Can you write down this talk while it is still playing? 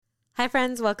Hi,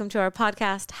 friends. Welcome to our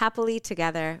podcast, Happily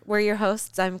Together. We're your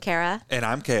hosts. I'm Kara. And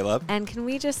I'm Caleb. And can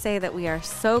we just say that we are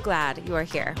so glad you are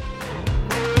here?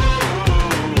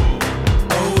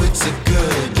 Oh, it's a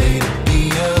good day to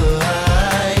be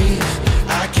alive.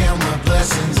 I count my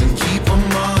blessings and keep them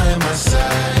all at my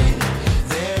side.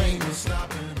 There ain't no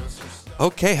stopping us.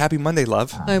 Okay, happy Monday,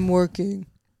 love. I'm working.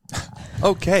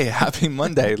 Okay, happy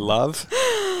Monday, love.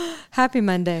 Happy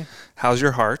Monday. How's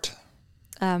your heart?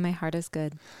 My heart is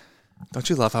good. Don't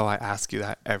you love how I ask you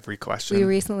that every question? We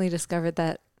recently discovered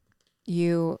that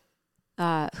you,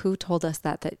 who told us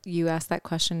that you asked that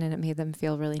question and it made them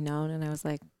feel really known. And I was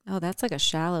like, oh, that's like a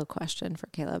shallow question for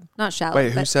Caleb. Not shallow.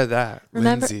 Wait, who said that?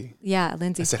 Remember, Lindsay. Yeah,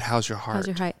 Lindsay. I said, how's your heart? How's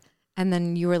your heart? And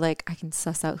then you were like, I can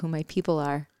suss out who my people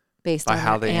are based By on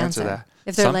how their they answer that.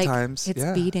 If they're Sometimes, like, it's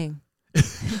yeah. beating.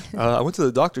 I went to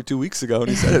the doctor 2 weeks ago and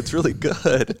he said it's really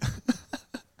good.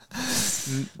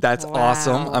 That's Wow.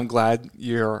 awesome. I'm glad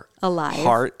your Alive.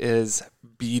 heart is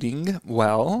beating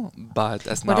well, but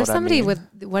that's not What if what somebody I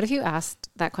mean. what if you asked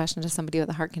that question to somebody with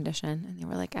a heart condition and they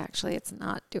were like, actually, it's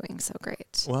not doing so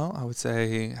great? Well, I would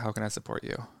say, how can I support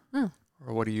you? Oh.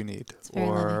 Or what do you need? very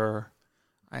Or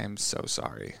I am so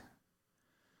sorry.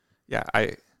 Yeah,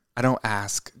 I don't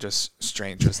ask just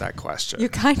strangers that question. You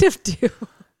kind of do.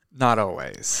 Not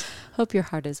always. Hope your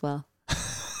heart is well.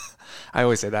 I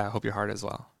always say that. I hope your heart is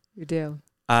well. You do.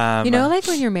 Um, You know, like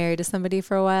when you're married to somebody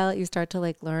for a while, you start to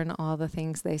like learn all the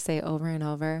things they say over and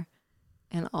over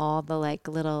and all the like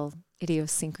little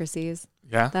idiosyncrasies.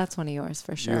 yeah, That's one of yours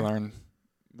for you sure. learn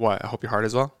what? I hope your heart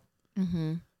is well.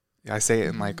 Mm-hmm. Yeah, I say it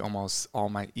in like almost all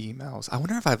my emails. I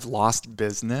wonder if I've lost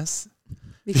business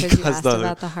Because you asked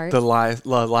about the heart. The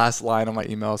last line of my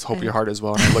email is "Hope your heart is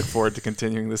well," and I look forward to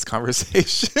continuing this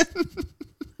conversation.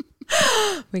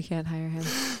 We can't hire him.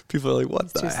 People are like, "What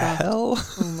He's the too soft. hell?"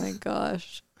 Oh my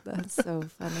gosh. That's so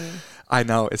funny. I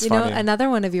know it's You funny. know, another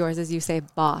one of yours is you say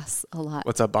boss a lot.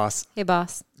 What's up, boss? Hey,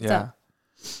 boss. What's Yeah. up?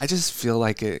 I just feel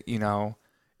like it,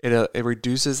 it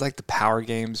reduces like the power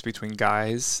games between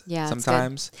guys Yeah, it's good.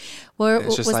 sometimes. Well, It's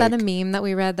was just that a like- meme that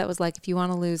we read that was like, if you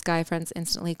want to lose guy friends,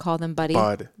 instantly call them buddy?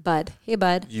 Bud. Bud. Hey,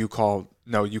 bud. You call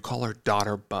her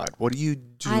daughter Bud. What are you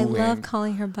doing? I love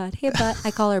calling her bud. Hey, bud.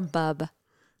 I call her bub.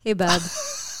 Hey, bub.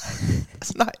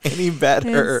 It's not any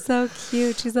better. It's so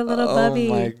cute. She's a little oh bubby.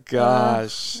 my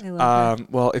gosh. I love her.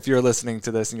 Well, if you're listening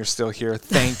to this and you're still here,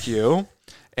 thank you.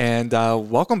 And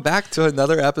welcome back to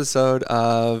another episode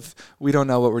of We Don't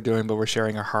Know What We're Doing, but We're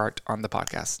Sharing Our Heart on the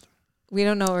podcast. We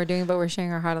don't know what we're doing, but we're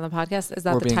sharing our heart on the podcast. Is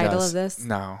that We're the being title us. of this?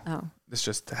 No. Oh. It's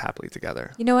just Happily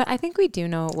Together. You know what? I think we do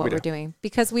know what We we're do. doing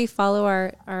because we follow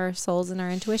our souls and our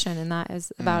intuition, and that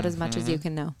is about as much as you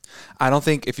can know. I don't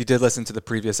think if you did listen to the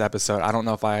previous episode, I don't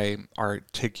know if I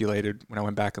articulated when I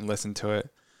went back and listened to it,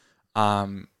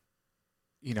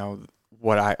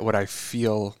 what I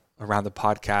feel around the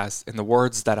podcast, and the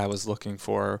words that I was looking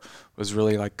for was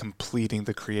really like completing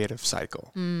the creative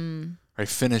cycle, right?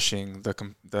 Finishing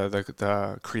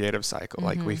the creative cycle.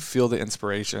 Like we feel the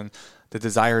inspiration, the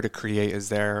desire to create is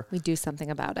there. We do something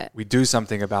about it. We do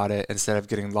something about it instead of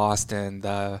getting lost in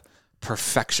the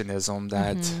perfectionism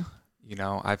that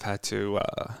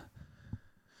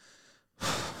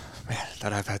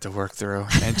I've had to work through,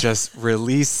 and just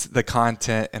release the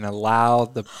content and allow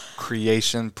the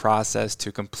creation process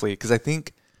to complete. Because I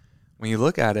think when you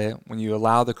look at it, when you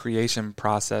allow the creation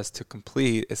process to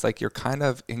complete, it's like you're kind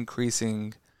of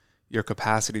increasing your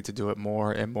capacity to do it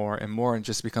more and more and more, and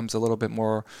just becomes a little bit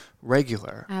more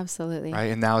regular. Absolutely. Right.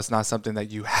 And now it's not something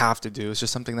that you have to do. It's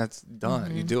just something that's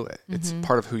done. You do it. It's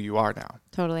part of who you are now.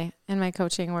 Totally. In my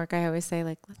coaching work, I always say,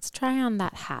 like, let's try on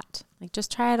that hat. Like,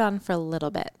 just try it on for a little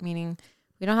bit, meaning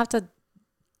we don't have to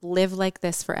live like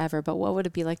this forever, but what would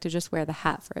it be like to just wear the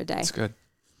hat for a day? That's good.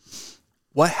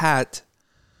 What hat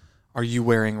are you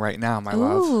wearing right now, my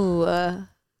love? Ooh,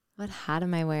 what hat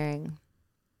am I wearing?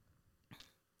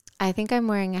 I think I'm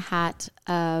wearing a hat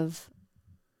of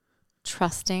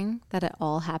trusting that it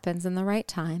all happens in the right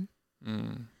time,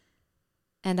 and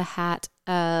a hat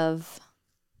of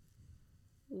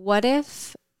what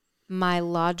if my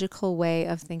logical way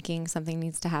of thinking something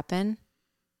needs to happen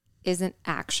isn't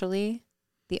actually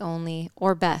the only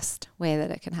or best way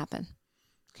that it can happen.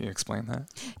 Can you explain that?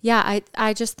 Yeah,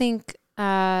 I just think,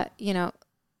 I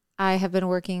have been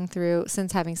working through,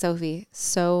 since having Sophie,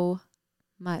 so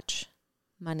much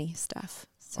money stuff.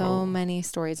 So many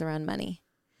stories around money.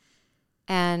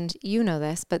 And you know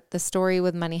this, but the story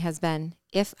with money has been,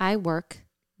 if I work,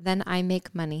 then I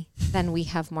make money, then we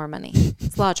have more money.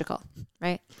 It's logical,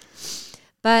 right?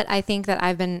 But I think that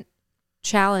I've been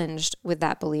challenged with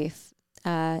that belief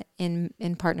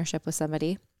in partnership with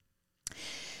somebody,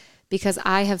 because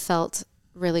I have felt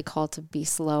really called to be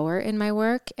slower in my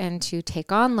work and to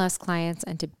take on less clients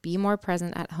and to be more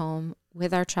present at home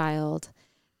with our child.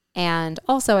 And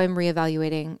also I'm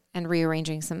reevaluating and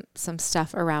rearranging some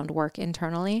stuff around work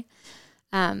internally.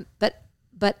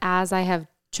 But as I have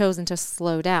chosen to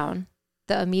slow down,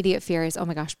 the immediate fear is, oh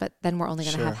my gosh, but then we're only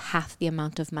going to have half the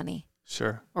amount of money.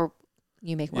 Sure. Or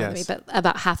you make more than me, but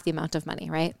about half the amount of money,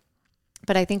 right?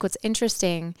 But I think what's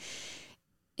interesting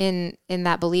in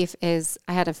that belief is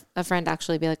I had a friend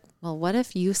actually be like, well, what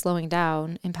if you slowing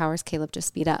down empowers Caleb to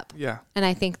speed up? Yeah. And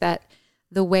I think that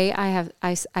the way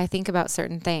I think about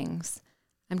certain things,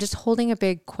 I'm just holding a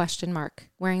big question mark,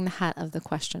 wearing the hat of the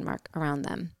question mark around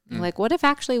them. Like, what if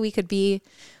actually we could be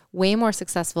way more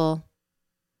successful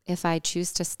if I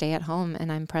choose to stay at home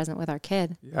and I'm present with our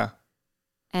kid? Yeah.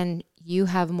 And you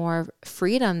have more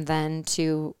freedom then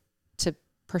to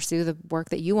pursue the work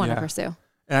that you want to pursue.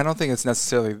 And I don't think it's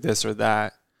necessarily this or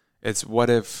that. It's what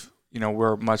if,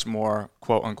 we're much more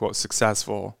quote unquote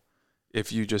successful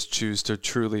if you just choose to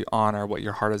truly honor what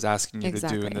your heart is asking you to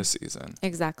do in this season.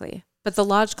 Exactly. But the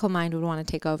logical mind would want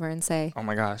to take over and say, oh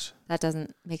my gosh, that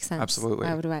doesn't make sense. Absolutely.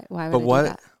 Why would I do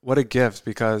that? What a gift,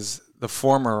 because the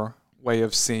former way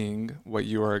of seeing what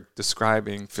you are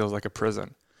describing feels like a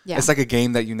prison. Yeah. It's like a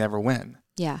game that you never win.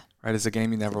 Yeah. Right? It's a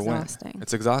game you never win.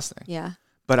 It's exhausting. Yeah.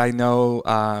 But I know,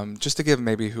 just to give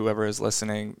maybe whoever is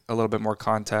listening a little bit more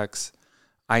context,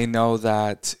 I know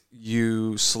that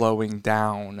you slowing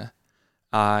down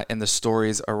and the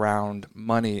stories around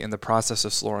money in the process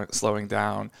of slowing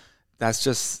down, that's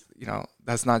just,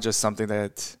 that's not just something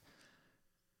that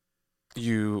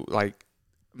you like,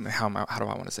 how do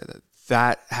I want to say that?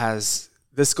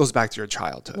 This goes back to your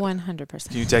childhood. 100%.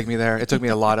 Can you take me there? It took me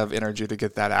a lot of energy to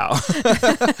get that out.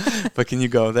 But can you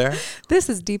go there? This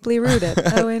is deeply rooted.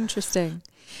 Oh, interesting.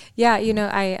 Yeah,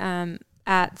 I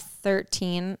at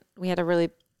 13, we had a really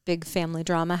big family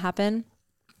drama happen.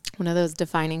 One of those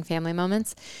defining family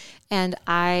moments. And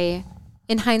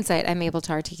in hindsight, I'm able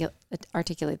to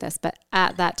articulate this, but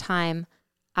at that time,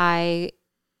 I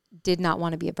did not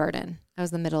want to be a burden. I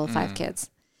was the middle of 5 kids.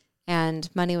 And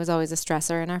money was always a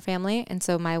stressor in our family. And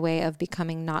so my way of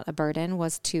becoming not a burden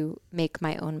was to make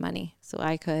my own money. So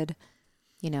I could,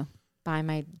 buy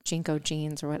my Jinko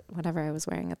jeans or whatever I was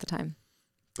wearing at the time.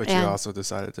 But you also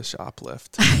decided to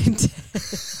shoplift. I did.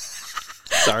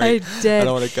 Sorry. I did. I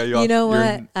don't want to cut you off. You know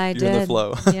what? I did. You're in the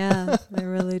flow. Yeah, I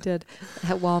really did.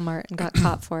 At Walmart and got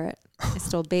caught for it. I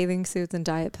stole bathing suits and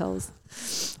diet pills.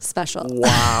 Special.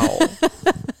 Wow.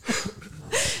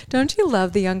 Don't you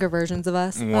love the younger versions of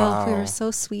us? Wow. Oh, we were so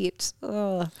sweet.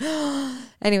 Oh.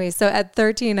 Anyway, so at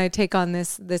 13, I take on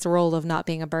this role of not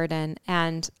being a burden,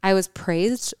 and I was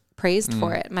praised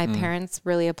for it. My parents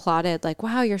really applauded, like,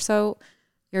 "Wow,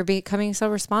 you're becoming so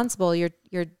responsible.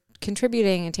 You're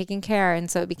contributing and taking care."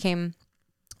 And so it became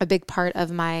a big part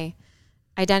of my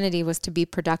identity was to be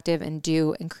productive and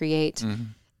do and create. Mm-hmm.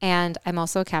 And I'm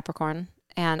also a Capricorn,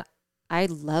 and I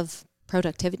love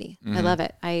productivity. Mm-hmm. I love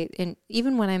it. And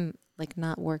even when I'm like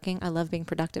not working, I love being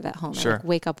productive at home. Sure. I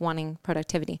wake up wanting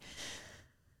productivity.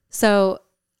 So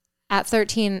at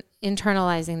 13,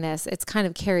 internalizing this, it's kind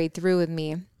of carried through with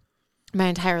me my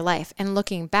entire life. And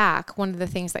looking back, one of the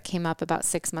things that came up about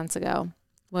 6 months ago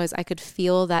was I could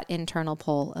feel that internal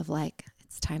pull of like,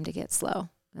 it's time to get slow.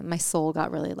 And my soul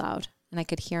got really loud, and I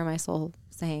could hear my soul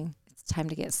saying, it's time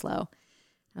to get slow.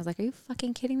 I was like, are you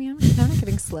fucking kidding me? I'm not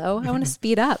getting slow. I want to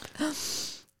speed up.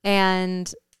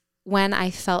 And when I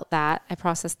felt that, I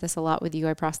processed this a lot with you.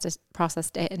 I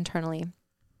processed it internally.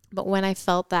 But when I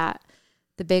felt that,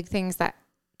 the big things that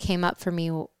came up for me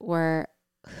were,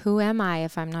 who am I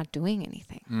if I'm not doing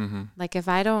anything? Mm-hmm. Like if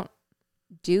I don't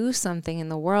do something in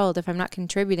the world, if I'm not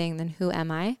contributing, then who am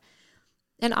I?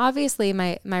 And obviously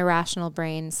my rational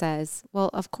brain says, well,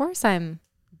 of course I'm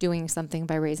doing something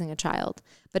by raising a child,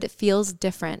 but it feels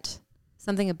different.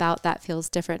 Something about that feels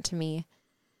different to me.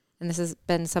 And this has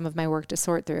been some of my work to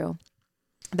sort through.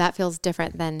 That feels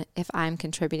different than if I'm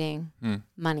contributing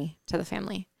money to the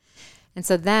family. And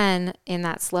so then in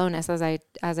that slowness, as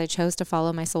I chose to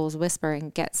follow my soul's whisper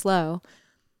and get slow,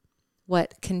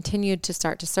 what continued to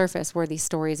start to surface were these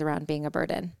stories around being a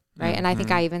burden, right? Mm-hmm. And I think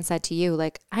I even said to you,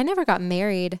 like, I never got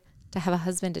married to have a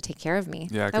husband to take care of me.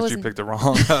 Yeah, because you picked the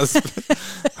wrong husband.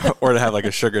 Or to have like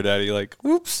a sugar daddy, like,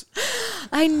 whoops.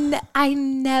 I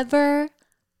never,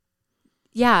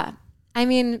 yeah. I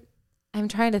mean, I'm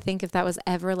trying to think if that was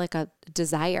ever like a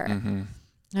desire. Mm-hmm.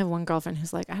 I have one girlfriend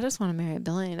who's like, I just want to marry a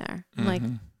billionaire. I'm like,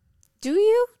 do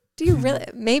you? Do you really?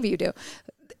 Maybe you do.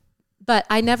 But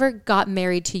I never got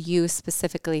married to you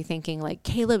specifically thinking like,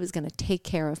 Caleb is going to take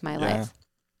care of my life.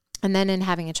 And then in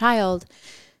having a child,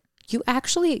 you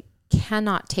actually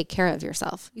cannot take care of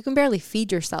yourself. You can barely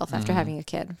feed yourself after having a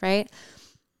kid, right?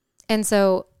 And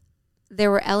so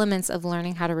there were elements of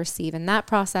learning how to receive in that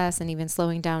process and even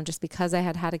slowing down just because I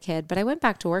had had a kid. But I went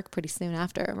back to work pretty soon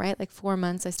after, right? Like 4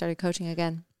 months, I started coaching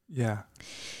again. Yeah.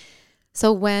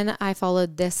 So when I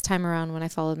followed this time around, when I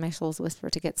followed my soul's whisper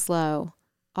to get slow,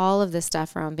 all of this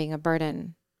stuff around being a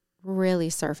burden really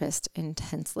surfaced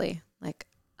intensely. Like,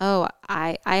 oh,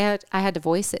 I had to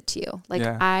voice it to you.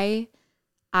 Like,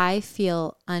 I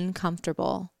feel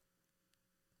uncomfortable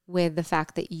with the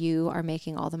fact that you are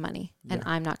making all the money and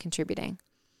I'm not contributing.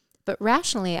 But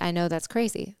rationally, I know that's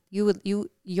crazy.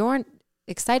 You're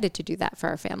excited to do that for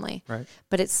our family. Right.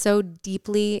 But it's so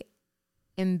deeply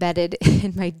embedded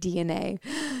in my DNA,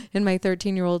 in my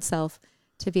 13-year-old self,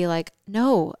 to be like,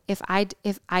 no, if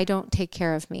I don't take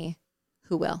care of me,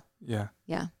 who will? Yeah.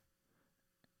 Yeah.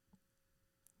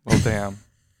 Well, damn.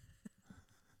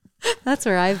 That's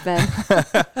where I've been.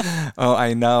 Oh,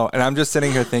 I know. And I'm just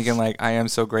sitting here thinking, like, I am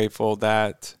so grateful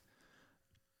that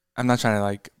I'm not trying to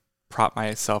like prop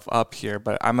myself up here,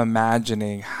 but I'm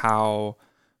imagining how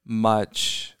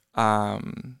much,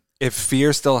 if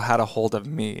fear still had a hold of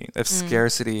me, if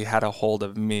scarcity had a hold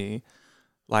of me,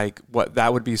 like what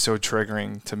that would be so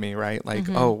triggering to me, right? Like,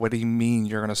 oh, what do you mean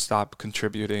you're going to stop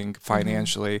contributing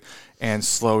financially and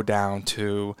slow down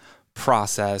to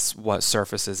process what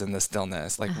surfaces in the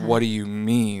stillness? Like, what do you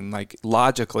mean? Like,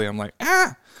 logically, I'm like,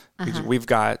 we've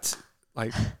got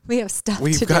like, we have stuff to do.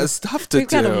 We've got stuff to do. We've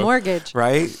got a mortgage.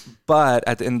 Right? But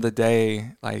at the end of the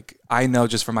day, like, I know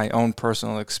just from my own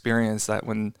personal experience that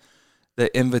when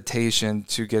the invitation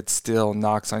to get still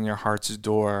knocks on your heart's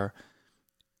door,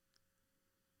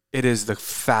 it is the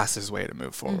fastest way to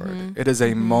move forward. It is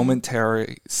a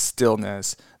momentary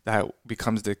stillness that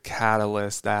becomes the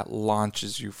catalyst that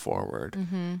launches you forward.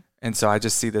 And so I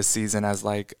just see this season as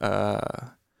like,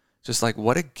 just like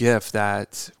what a gift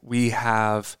that we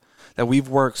have, that we've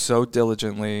worked so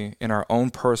diligently in our own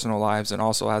personal lives and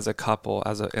also as a couple,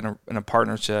 in a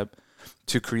partnership,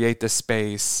 to create the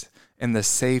space and the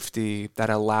safety that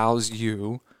allows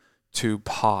you to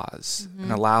pause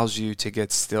and allows you to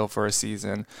get still for a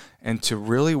season and to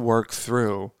really work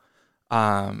through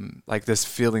like this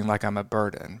feeling like I'm a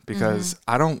burden, because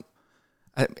and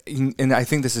I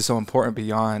think this is so important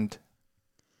beyond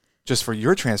just for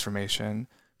your transformation,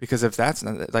 because if that's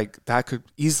not, like, that could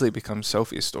easily become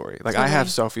Sophie's story. Like, I have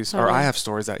Sophie's or I have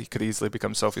stories that could easily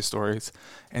become Sophie's stories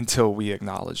until we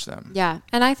acknowledge them. Yeah.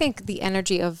 And I think the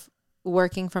energy of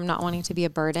working from not wanting to be a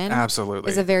burden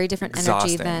absolutely is a very different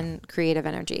exhausting energy than creative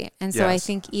energy. And so I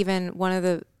think even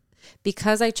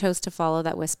because I chose to follow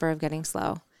that whisper of getting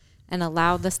slow and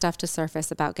allowed the stuff to surface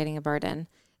about getting a burden,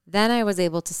 then I was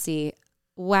able to see,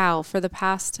 wow, for the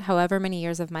past however many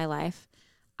years of my life,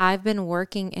 I've been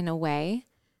working in a way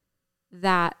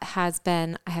that has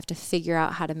been, I have to figure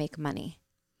out how to make money.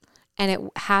 And it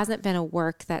hasn't been a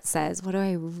work that says, what do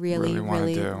I really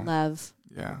love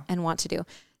and want to do?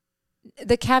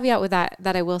 The caveat with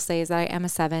that I will say is that I am a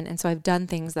 7, and so I've done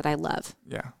things that I love.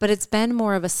 Yeah. But it's been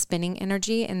more of a spinning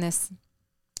energy in this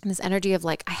energy of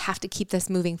like, I have to keep this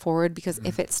moving forward, because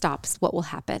if it stops, what will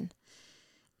happen?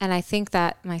 And I think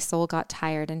that my soul got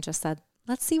tired and just said,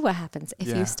 let's see what happens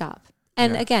if you stop.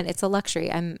 And again, it's a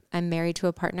luxury. I'm married to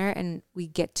a partner, and we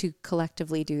get to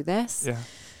collectively do this. Yeah.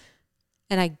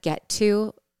 And I get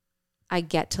to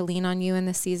lean on you in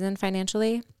this season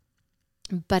financially.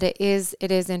 But it is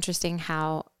interesting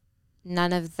how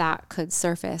none of that could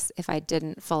surface if I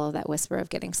didn't follow that whisper of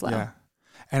getting slow. Yeah.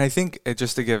 And I think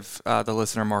just to give the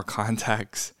listener more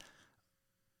context,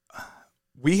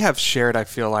 we have shared, I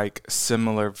feel like,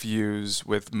 similar views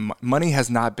with money. Has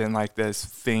not been like this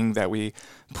thing that we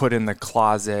put in the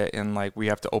closet and like we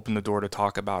have to open the door to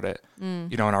talk about it,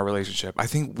 in our relationship. I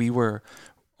think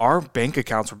our bank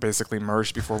accounts were basically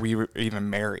merged before we were even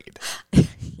married.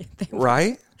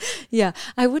 Right? Yeah.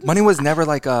 Money was never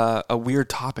like a weird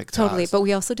topic to us. But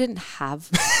we also didn't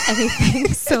have anything.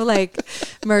 So like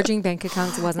merging bank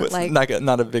accounts wasn't like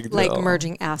not a big deal. Like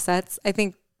merging assets. I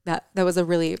think that was a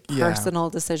really personal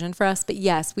decision for us. But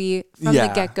yes, from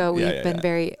the get-go, we've been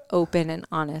very open and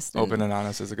honest. Open and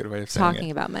honest is a good way of saying it.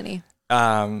 Talking about money.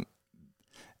 And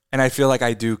I feel like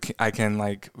I can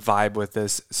like vibe with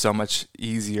this so much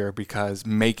easier, because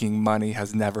making money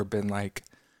has never been like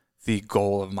the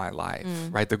goal of my life,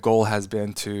 right? The goal has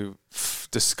been to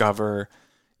discover,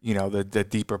 the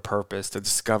deeper purpose, to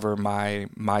discover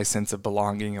my sense of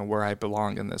belonging and where I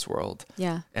belong in this world.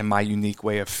 Yeah. And my unique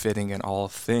way of fitting in all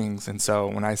things. And so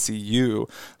when I see you,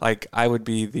 like, I would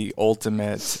be the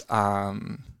ultimate,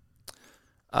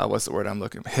 what's the word I'm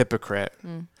looking for? Hypocrite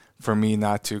for me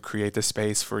not to create the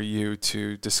space for you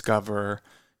to discover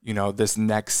you know, this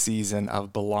next season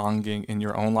of belonging in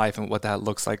your own life and what that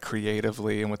looks like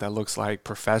creatively and what that looks like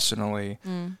professionally.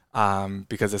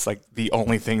 Because it's like the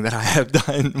only thing that I have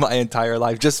done my entire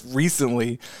life. Just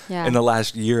recently in the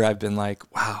last year, I've been like,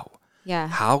 wow,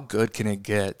 how good can it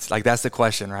get? Like, that's the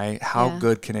question, right? How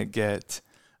good can it get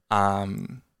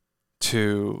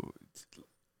to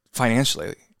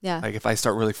financially? Like, if I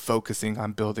start really focusing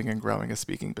on building and growing a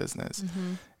speaking business.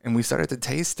 And we started to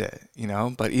taste it, you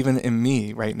know, but even in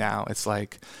me right now, it's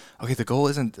like, okay, the goal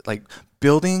isn't like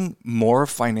building more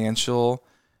financial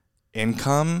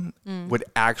income would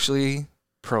actually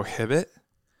prohibit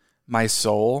my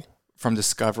soul from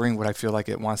discovering what I feel like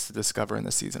it wants to discover in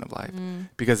the season of life,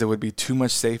 because it would be too much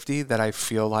safety that I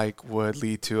feel like would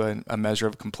lead to a measure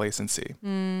of complacency.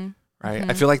 Right.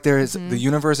 I feel like the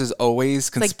universe is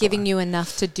always like giving you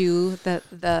enough to do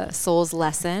the soul's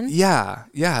lesson. Yeah.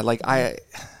 Like I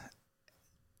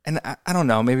don't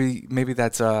know, maybe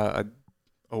that's a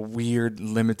weird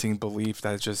limiting belief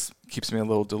that just keeps me a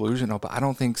little delusional, but I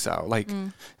don't think so. Like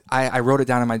I wrote it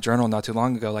down in my journal not too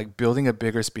long ago, like building a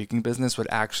bigger speaking business would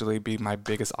actually be my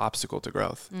biggest obstacle to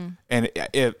growth. And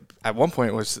it at one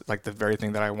point it was like the very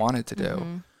thing that I wanted to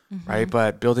do. Right.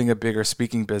 But building a bigger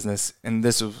speaking business, and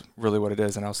this is really what it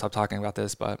is, and I'll stop talking about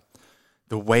this, but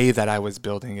the way that I was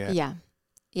building it.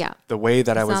 The way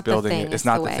that I was building it, it's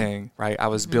not the thing, right? I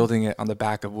was building it on the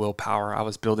back of willpower. I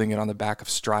was building it on the back of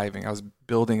striving. I was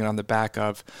building it on the back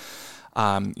of,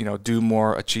 do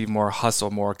more, achieve more,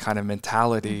 hustle more kind of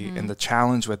mentality. And the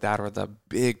challenge with that, or the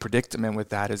big predicament with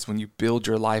that, is when you build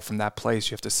your life from that place,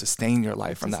 you have to sustain your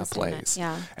life from that place.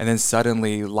 And then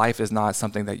suddenly life is not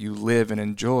something that you live and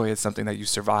enjoy. It's something that you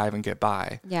survive and get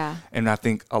by. And I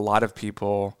think a lot of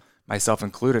people, myself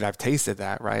included, I've tasted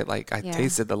that, right? Like I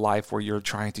tasted the life where you're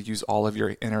trying to use all of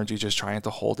your energy, just trying to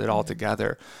hold it all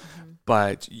together.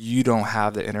 But you don't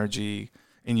have the energy,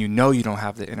 and you know you don't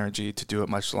have the energy to do it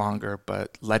much longer,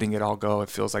 but letting it all go, it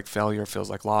feels like failure, it feels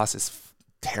like loss, is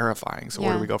terrifying. So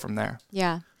where do we go from there?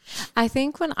 I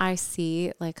think when I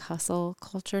see like hustle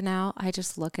culture now, I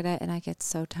just look at it and I get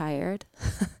so tired.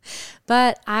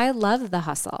 But I love the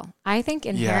hustle. I think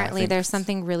inherently there's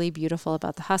something really beautiful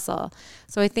about the hustle.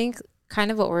 So I think kind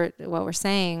of what we're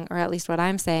saying, or at least what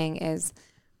I'm saying, is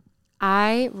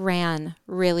I ran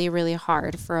really, really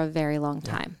hard for a very long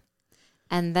time.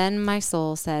 And then my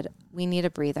soul said, we need a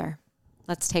breather.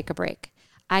 Let's take a break.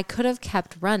 I could have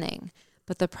kept running,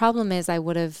 but the problem is I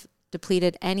would have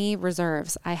depleted any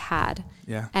reserves I had.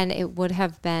 And it would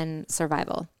have been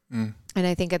survival. And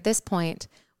I think at this point,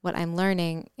 what I'm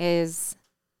learning is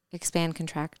expand,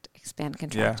 contract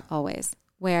always.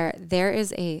 Where there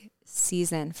is a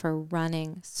season for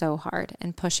running so hard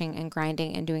and pushing and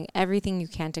grinding and doing everything you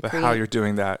can to create. But how you're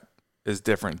doing that is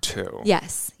different too.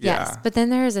 Yes. But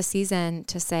then there is a season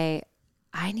to say,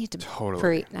 I need to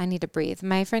breathe. I need to breathe.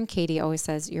 My friend Katie always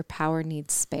says, your power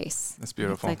needs space. That's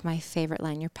beautiful. It's like my favorite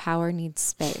line. Your power needs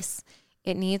space.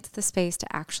 It needs the space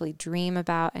to actually dream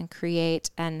about and create.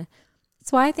 And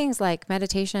it's why things like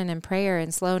meditation and prayer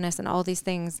and slowness and all these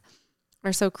things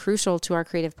are so crucial to our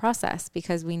creative process,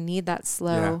 because we need that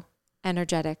slow,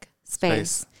 energetic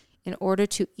space in order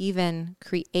to even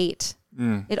create.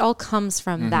 It all comes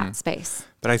from that space.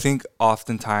 But I think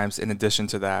oftentimes, in addition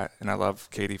to that, and I love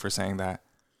Katie for saying that,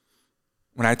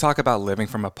 when I talk about living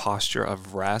from a posture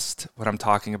of rest, what I'm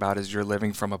talking about is you're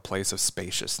living from a place of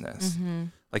spaciousness.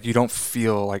 Like you don't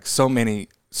feel like so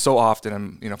often,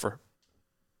 and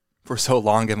for so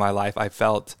long in my life, I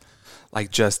felt like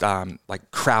just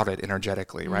like crowded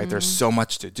energetically, right? There's so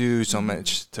much to do, so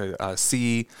much to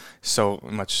see, so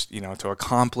much, to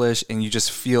accomplish. And you just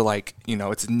feel like,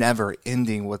 it's never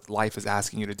ending what life is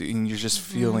asking you to do. And you're just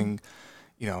feeling,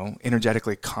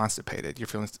 energetically constipated. You're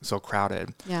feeling so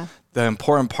crowded. The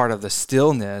important part of the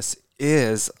stillness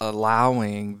is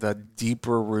allowing the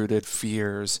deeper rooted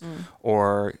fears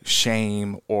or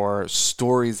shame or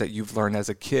stories that you've learned as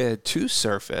a kid to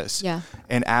surface.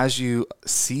 And as you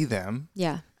see them,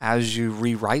 as you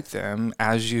rewrite them,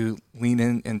 as you lean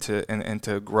into and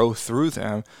to grow through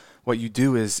them, what you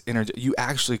do is you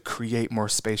actually create more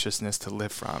spaciousness to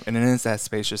live from. And it is that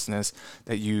spaciousness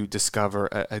that you discover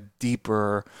a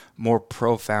deeper, more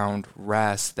profound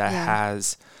rest that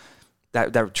has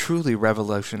that truly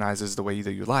revolutionizes the way you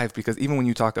do your life. Because even when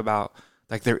you talk about,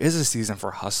 like, there is a season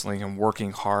for hustling and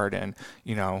working hard and,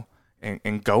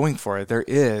 and going for it, there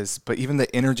is, but even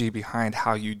the energy behind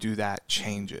how you do that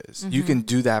changes. You can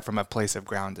do that from a place of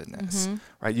groundedness,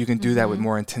 right? You can do that with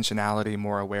more intentionality,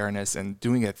 more awareness, and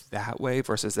doing it that way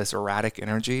versus this erratic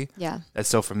energy that's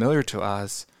so familiar to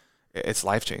us it's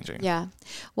life-changing. Yeah.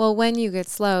 Well, when you get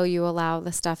slow, you allow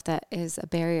the stuff that is a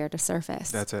barrier to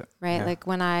surface. That's it. Right? Yeah. Like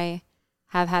when I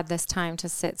have had this time to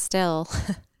sit still,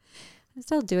 I'm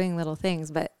still doing little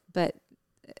things, but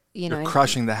you know, You're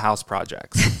crushing the house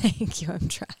projects. thank you. I'm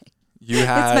trying. You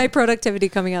had It's my productivity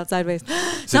coming out sideways.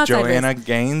 is it Not Joanna sideways.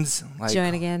 Gaines? Like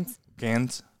Joanna Gaines.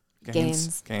 Gaines?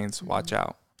 Gaines. Watch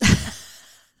out.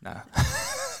 No.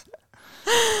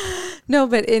 No,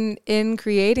 but in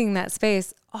creating that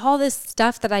space, all this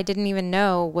stuff that I didn't even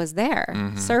know was there,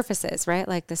 Mm-hmm. surfaces, right?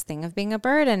 Like this thing of being a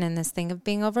burden and this thing of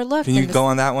being overlooked. Can you and this- go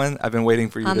on that one? I've been waiting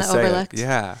for you On to the say overlooked? it.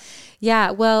 Yeah.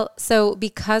 Yeah. Well, so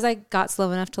because I got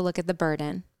slow enough to look at the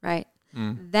burden, right?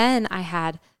 Then I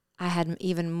had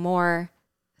even more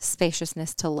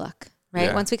spaciousness to look, right?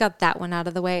 Yeah. Once we got that one out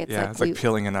of the way, it's Yeah. like It's like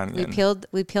peeling an onion.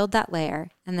 we peeled that layer,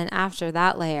 and then after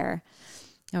that layer,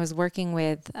 I was working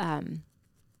with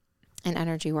an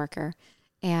energy worker,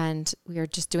 and we were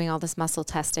just doing all this muscle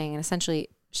testing, and essentially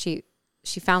she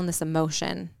found this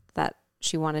emotion that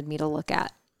she wanted me to look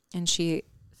at, and she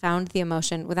found the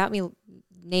emotion without me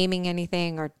naming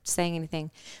anything or saying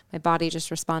anything, my body just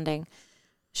responding.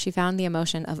 She found the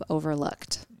emotion of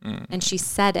overlooked, and she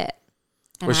said it.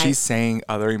 And Was she saying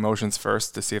other emotions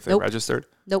first to see if they Nope. registered?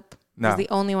 Nope. No. It was the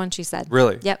only one she said.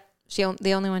 Really? Yep.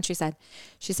 The only one she said.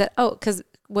 She said, oh, because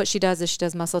what she does is she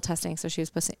does muscle testing. So she was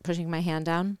pushing my hand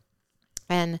down,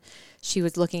 and she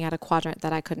was looking at a quadrant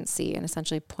that I couldn't see, and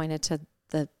essentially pointed to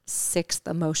the 6th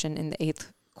emotion in the 8th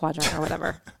quadrant or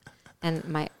whatever. And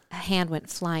my hand went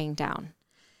flying down,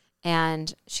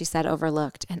 and she said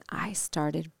overlooked, and I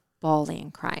started bawling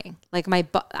and crying. Like my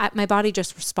body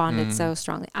just responded so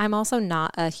strongly. I'm also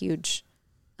not a huge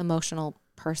emotional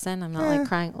person. I'm not like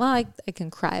crying. Well, I can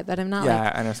cry, but I'm not like,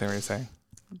 Yeah, I understand what you're saying.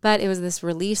 but it was this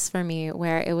release for me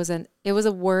where it was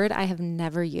a word I have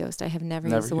never used. I have never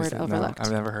used the word it. No, overlooked.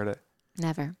 I've never heard it.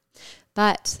 Never.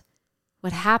 But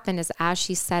what happened is as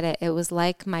she said it, it was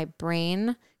like my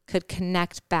brain could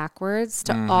connect backwards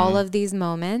to all of these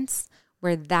moments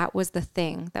where that was the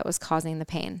thing that was causing the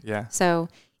pain. Yeah. So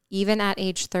even at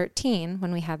age 13,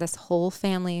 when we had this whole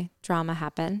family drama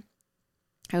happen,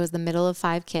 I was the middle of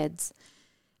 5 kids,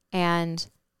 and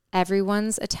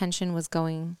everyone's attention was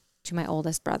going to my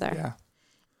oldest brother. Yeah.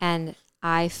 And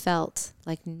I felt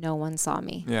like no one saw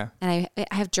me. Yeah. And I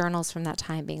have journals from that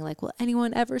time being like, will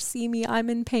anyone ever see me? I'm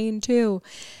in pain too.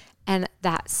 And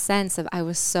that sense of I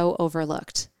was so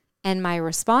overlooked. And my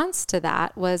response to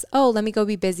that was, oh, let me go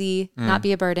be busy, not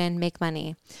be a burden, make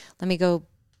money. Let me go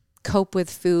cope with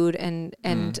food and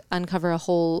uncover a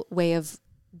whole way of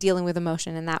dealing with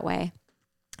emotion in that way.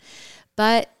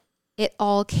 But it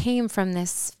all came from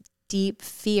this deep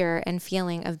fear and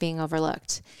feeling of being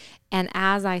overlooked. And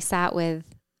as I sat with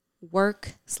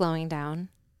work slowing down,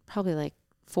 probably like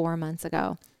 4 months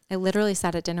ago, I literally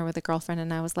sat at dinner with a girlfriend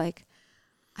and I was like,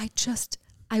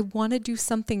 I want to do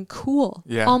something cool.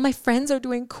 Yeah. All my friends are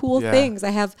doing cool things.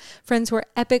 I have friends who are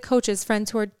epic coaches,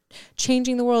 friends who are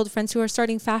changing the world, friends who are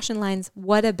starting fashion lines.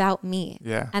 What about me?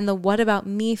 Yeah. And the what about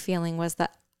me feeling was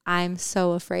that I'm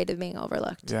so afraid of being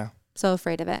overlooked. Yeah. So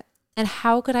afraid of it. And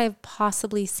how could I have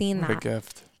possibly seen What a that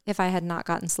gift. if I had not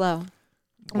gotten slow?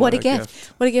 What a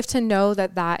gift. What a gift to know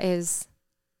that that is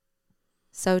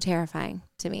so terrifying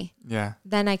to me. Yeah.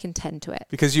 Then I can tend to it.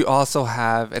 Because you also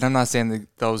have, and I'm not saying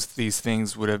that these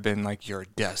things would have been like your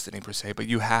destiny per se, but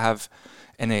you have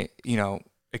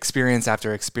experience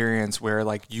after experience where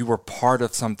like you were part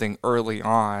of something early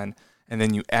on and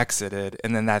then you exited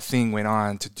and then that thing went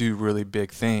on to do really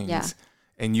big things. Yeah.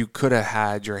 And you could have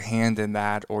had your hand in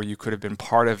that, or you could have been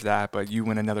part of that, but you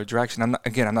went another direction. I'm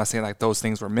not saying like those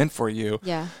things were meant for you.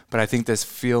 Yeah. But I think this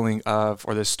feeling of,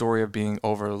 or this story of being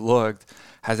overlooked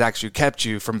has actually kept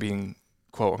you from being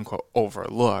quote unquote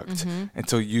overlooked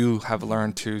until you have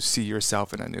learned to see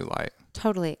yourself in a new light.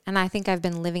 Totally. And I think I've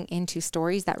been living into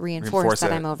stories that reinforce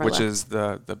that it, I'm overlooked. which is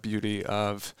the beauty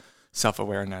of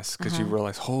self-awareness, because you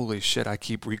realize, holy shit, I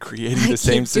keep recreating the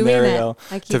same keep doing it. scenario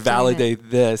I keep to doing validate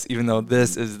this, even though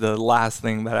this is the last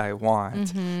thing that I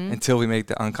want. Until we make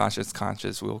the unconscious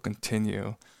conscious, we will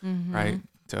continue, right,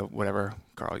 to whatever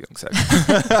Carl Jung said.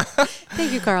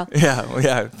 Thank you, Carl.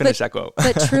 Yeah, finish that quote.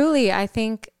 But truly, I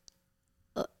think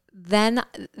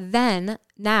then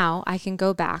now I can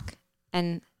go back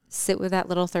and sit with that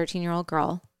little 13-year-old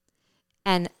girl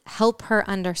and help her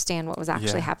understand what was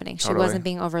actually happening. She Totally. wasn't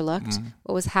being overlooked.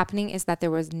 What was happening is that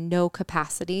there was no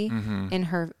capacity in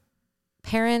her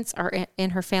parents or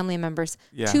in her family members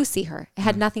to see her. It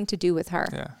had nothing to do with her.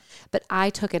 Yeah. But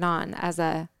I took it on as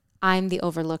I'm the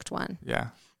overlooked one. Yeah.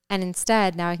 And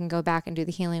instead, now I can go back and do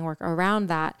the healing work around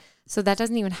that. So that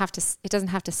doesn't have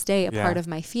to stay a part of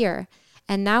my fear.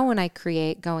 And now when I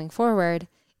create going forward,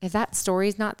 if that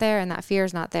story's not there and that fear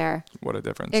is not there, What a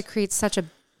difference. it creates such a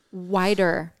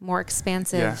wider, more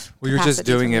expansive. Yeah. Well, you're just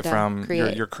capacity doing for me it to from,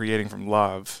 create. you're creating from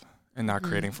love and not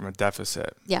creating from a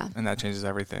deficit. Yeah. And that changes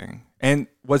everything. And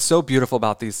what's so beautiful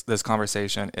about this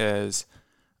conversation is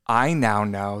I now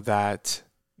know that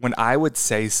when I would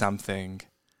say something,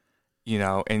 you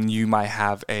know, and you might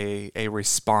have a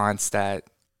response that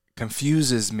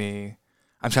confuses me.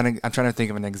 I'm trying to think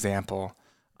of an example.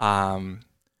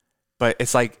 But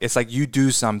it's like you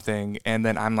do something and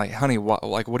then I'm like, honey, what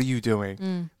are you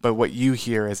doing? But what you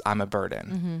hear is I'm a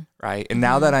burden, right? And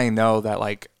now that I know that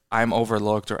like I'm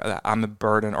overlooked or that I'm a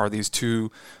burden, or these two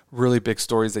really big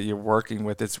stories that you're working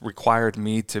with, it's required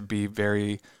me to be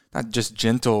very, not just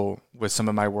gentle with some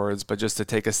of my words, but just to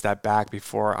take a step back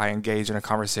before I engage in a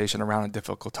conversation around a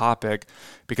difficult topic,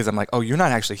 because I'm like, oh, you're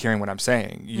not actually hearing what I'm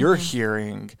saying. You're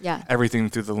hearing everything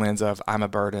through the lens of I'm a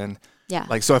burden. Yeah.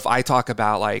 Like, so if I talk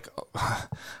about like,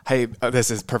 hey, this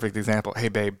is a perfect example. Hey,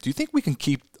 babe, do you think we can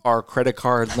keep our credit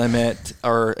card limit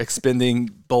or expending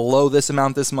below this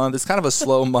amount this month? It's kind of a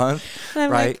slow month, right?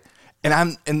 Like,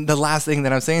 and the last thing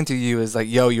that I'm saying to you is like,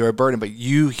 yo, you're a burden, but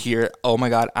you hear, oh my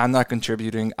God, I'm not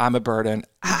contributing. I'm a burden.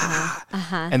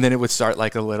 And then it would start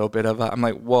like a little bit of I'm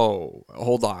like, whoa,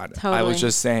 hold on. I was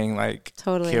just saying like,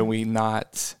 can we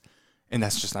not? And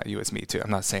that's just not you, it's me too.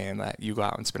 I'm not saying that you go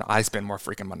out and I spend more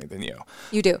freaking money than you.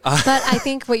 You do. But I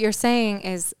think what you're saying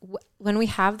is when we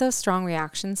have those strong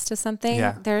reactions to something,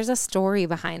 there's a story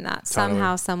behind that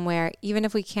somehow, somewhere, even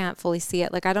if we can't fully see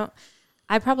it. Like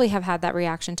I probably have had that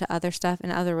reaction to other stuff in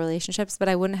other relationships, but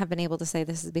I wouldn't have been able to say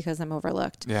this is because I'm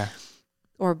overlooked. Yeah.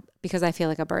 Or because I feel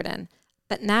like a burden.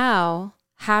 But now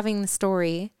having the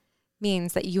story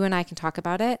means that you and I can talk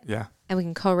about it. Yeah. And we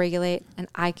can co-regulate, and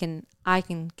I can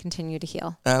continue to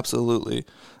heal. Absolutely.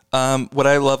 What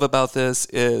I love about this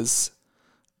is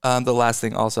the last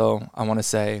thing also I want to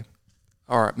say,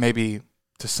 or maybe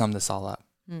to sum this all up.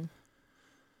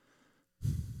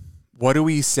 What do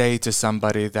we say to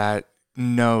somebody that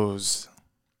knows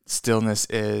stillness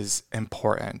is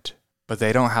important, but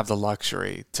they don't have the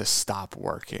luxury to stop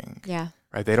working? Yeah.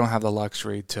 Right? They don't have the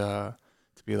luxury to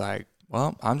be like,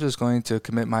 well, I'm just going to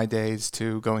commit my days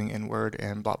to going inward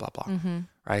and blah, blah, blah.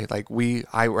 Right? Like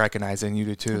I recognize, and you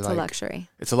do too. It's like, a luxury.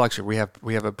 It's a luxury.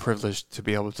 We have a privilege to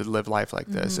be able to live life like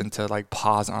this and to like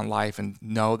pause on life and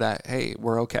know that, hey,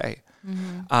 we're okay.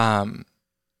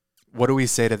 What do we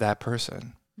say to that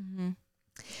person?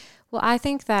 Well, I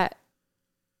think that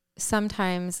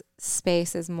sometimes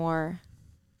space is more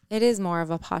of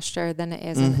a posture than it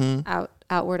is an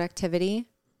outward activity.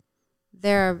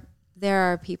 There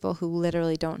are people who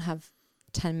literally don't have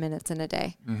 10 minutes in a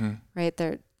day, right?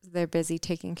 They're busy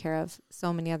taking care of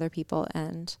so many other people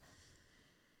and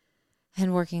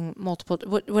working multiple,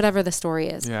 whatever the story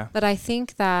is. Yeah. But I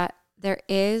think that there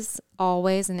is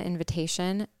always an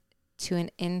invitation to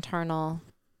an internal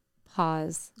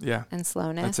pause and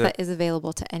slowness that is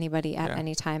available to anybody at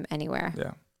any time, anywhere.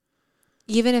 Yeah.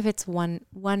 Even if it's one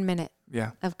minute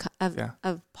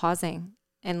of pausing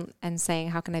and saying,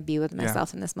 how can I be with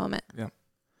myself in this moment? Yeah.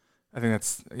 I think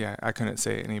that's, I couldn't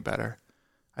say it any better.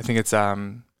 I think it's,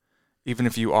 even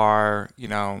if you are,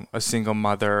 a single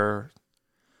mother,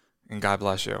 and God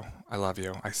bless you, I love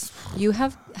you. You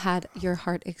have had your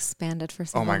heart expanded for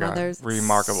single mothers. Oh my God,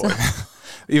 remarkable.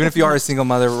 Even if you are a single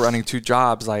mother running 2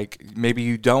 jobs, like maybe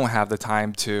you don't have the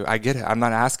time to, I get it. I'm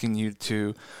not asking you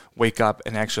to wake up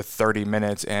an extra 30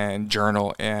 minutes and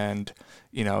journal and,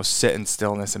 sit in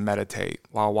stillness and meditate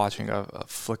while watching a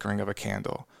flickering of a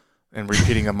candle and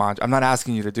repeating a mantra. I'm not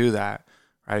asking you to do that,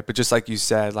 right? But just like you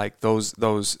said, like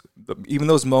even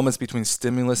those moments between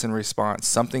stimulus and response,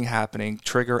 something happening,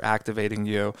 trigger activating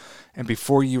you, and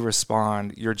before you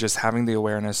respond, you're just having the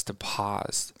awareness to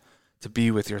pause, to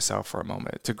be with yourself for a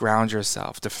moment, to ground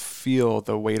yourself, to feel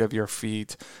the weight of your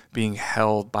feet being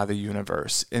held by the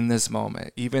universe in this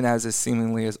moment. Even as it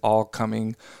seemingly is all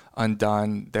coming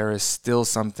undone, there is still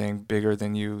something bigger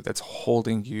than you that's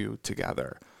holding you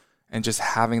together. And just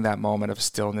having that moment of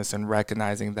stillness and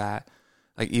recognizing that,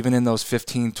 like even in those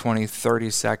 15, 20, 30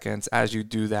 seconds, as you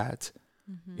do that,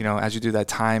 as you do that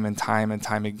time and time and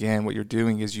time again, what you're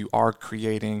doing is you are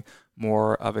creating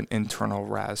more of an internal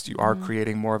rest. You are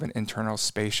creating more of an internal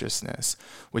spaciousness,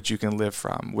 which you can live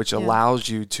from, which allows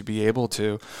you to be able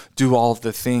to do all of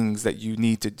the things that you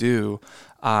need to do,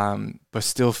 but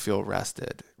still feel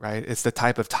rested, right? It's the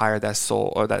type of tired that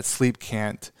soul or that sleep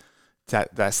can't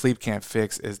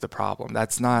fix is the problem.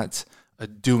 That's not a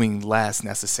doing less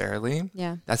necessarily.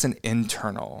 Yeah. That's an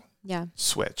internal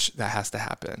switch that has to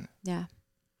happen. Yeah.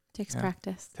 Takes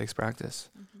practice. Takes practice.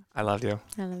 I love you.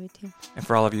 I love you too. And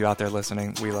for all of you out there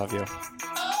listening, we love you.